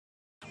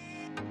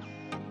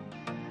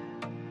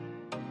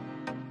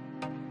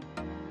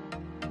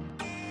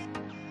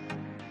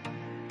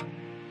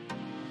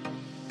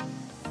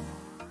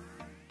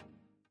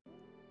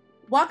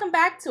Welcome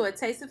back to A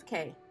Taste of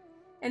K.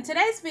 In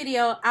today's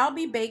video, I'll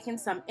be baking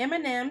some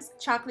M&M'S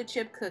chocolate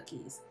chip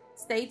cookies.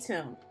 Stay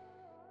tuned.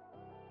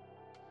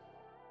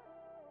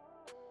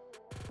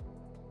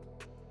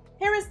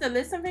 Here is the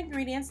list of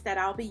ingredients that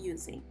I'll be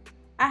using.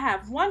 I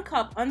have 1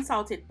 cup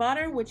unsalted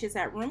butter, which is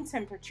at room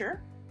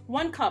temperature,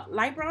 1 cup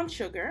light brown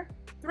sugar,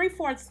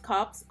 3/4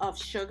 cups of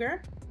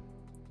sugar,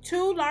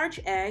 2 large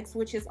eggs,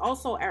 which is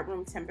also at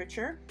room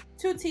temperature,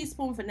 2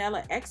 teaspoons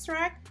vanilla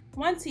extract,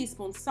 1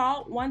 teaspoon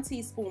salt, 1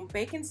 teaspoon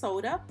baking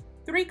soda,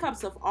 3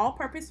 cups of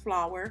all-purpose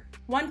flour,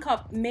 1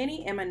 cup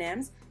mini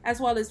M&Ms, as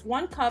well as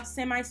 1 cup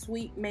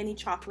semi-sweet mini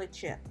chocolate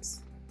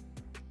chips.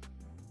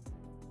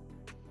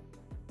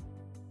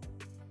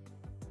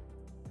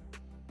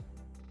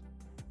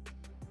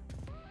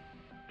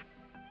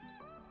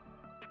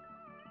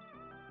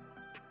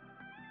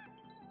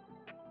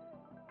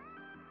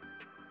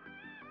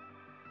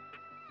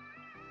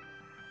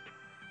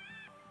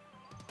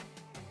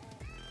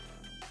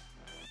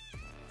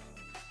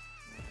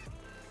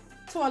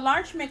 To a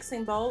large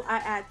mixing bowl, I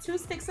add 2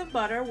 sticks of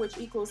butter, which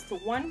equals to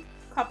 1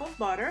 cup of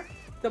butter.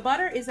 The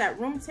butter is at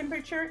room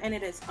temperature and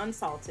it is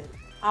unsalted.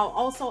 I'll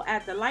also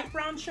add the light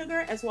brown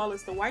sugar as well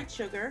as the white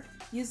sugar.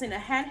 Using a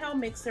handheld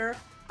mixer,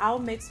 I'll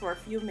mix for a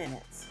few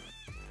minutes.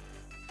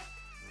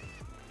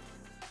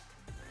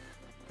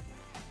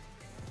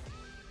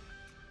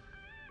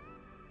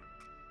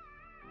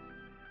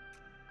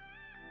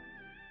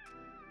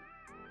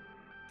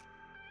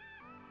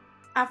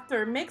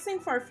 After mixing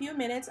for a few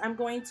minutes, I'm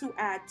going to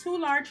add 2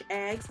 large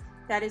eggs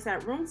that is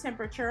at room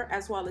temperature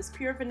as well as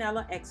pure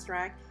vanilla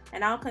extract,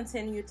 and I'll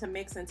continue to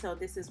mix until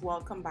this is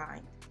well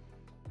combined.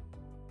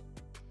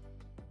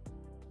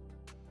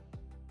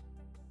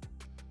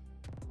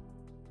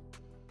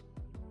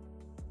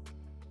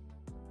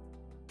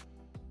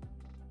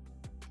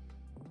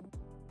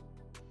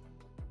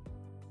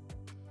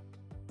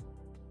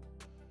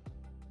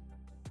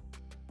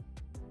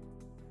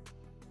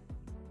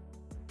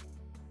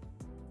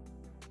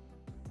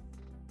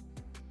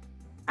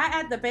 I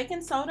add the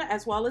baking soda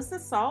as well as the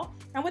salt,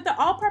 and with the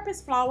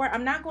all-purpose flour,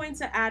 I'm not going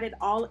to add it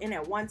all in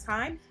at one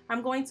time.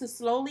 I'm going to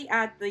slowly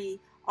add the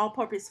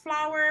all-purpose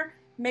flour,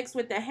 mix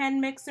with the hand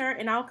mixer,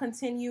 and I'll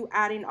continue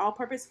adding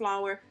all-purpose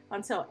flour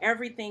until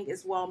everything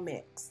is well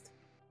mixed.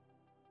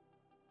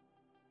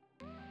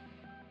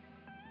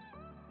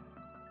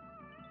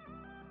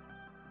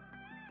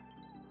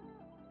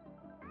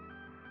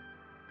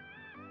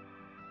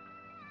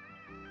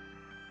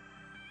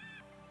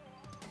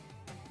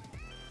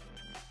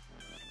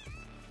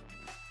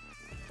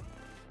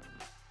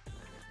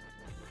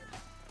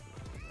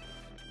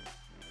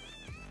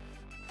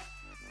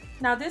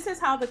 Now this is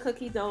how the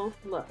cookie dough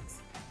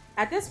looks.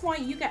 At this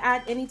point, you can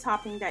add any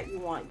topping that you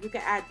want. You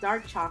can add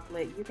dark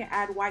chocolate, you can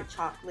add white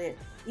chocolate,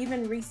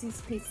 even Reese's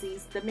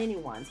Pieces, the mini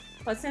ones.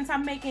 But since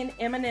I'm making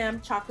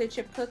M&M chocolate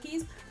chip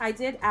cookies, I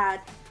did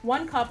add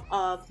 1 cup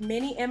of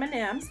mini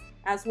M&Ms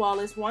as well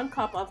as 1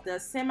 cup of the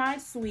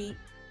semi-sweet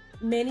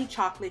mini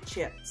chocolate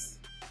chips.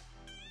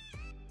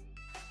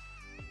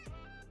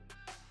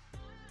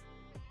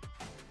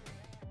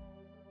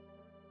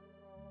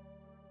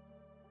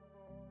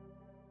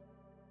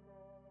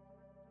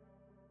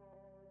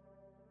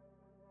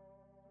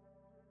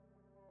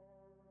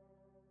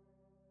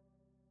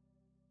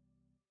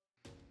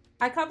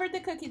 I covered the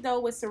cookie dough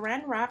with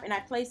saran wrap and I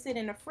placed it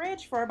in the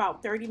fridge for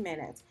about 30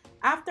 minutes.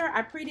 After,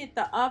 I preheated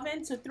the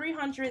oven to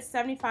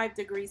 375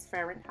 degrees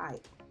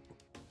Fahrenheit.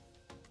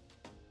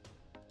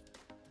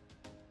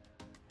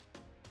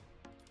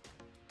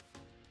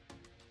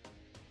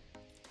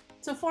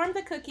 To form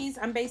the cookies,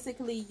 I'm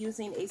basically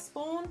using a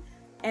spoon,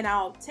 and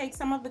I'll take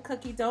some of the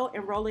cookie dough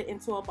and roll it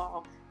into a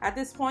ball. At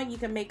this point, you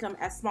can make them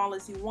as small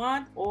as you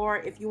want, or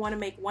if you want to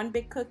make one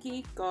big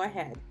cookie, go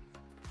ahead.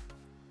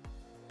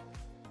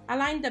 I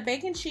lined the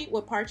baking sheet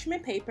with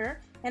parchment paper,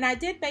 and I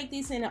did bake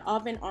these in the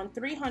oven on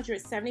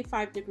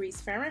 375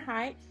 degrees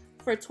Fahrenheit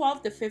for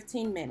 12 to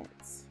 15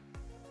 minutes.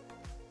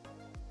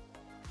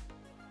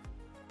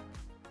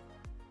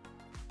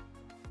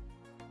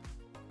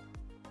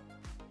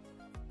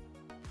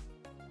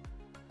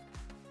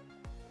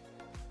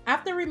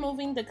 After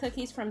removing the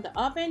cookies from the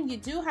oven, you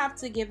do have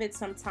to give it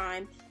some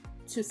time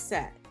to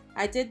set.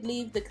 I did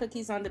leave the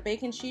cookies on the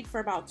baking sheet for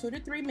about 2 to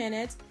 3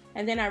 minutes,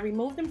 and then I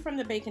removed them from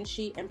the baking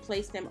sheet and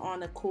placed them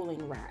on a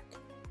cooling rack.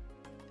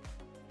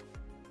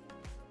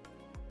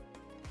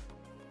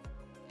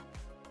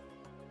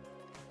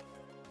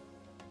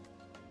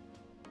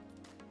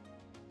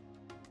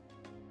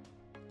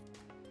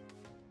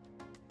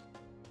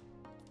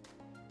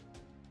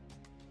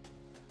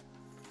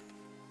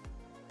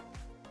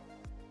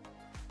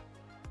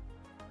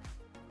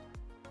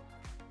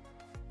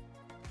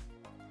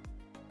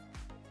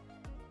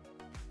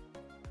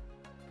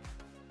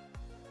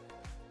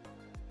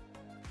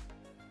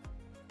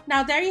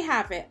 Now there you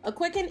have it, a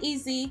quick and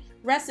easy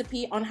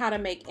recipe on how to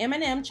make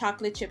M&M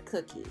chocolate chip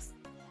cookies.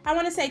 I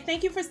want to say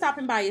thank you for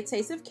stopping by A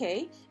Taste of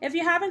K. If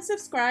you haven't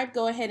subscribed,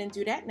 go ahead and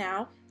do that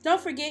now. Don't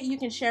forget you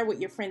can share with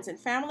your friends and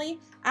family.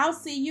 I'll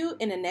see you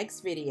in the next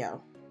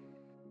video.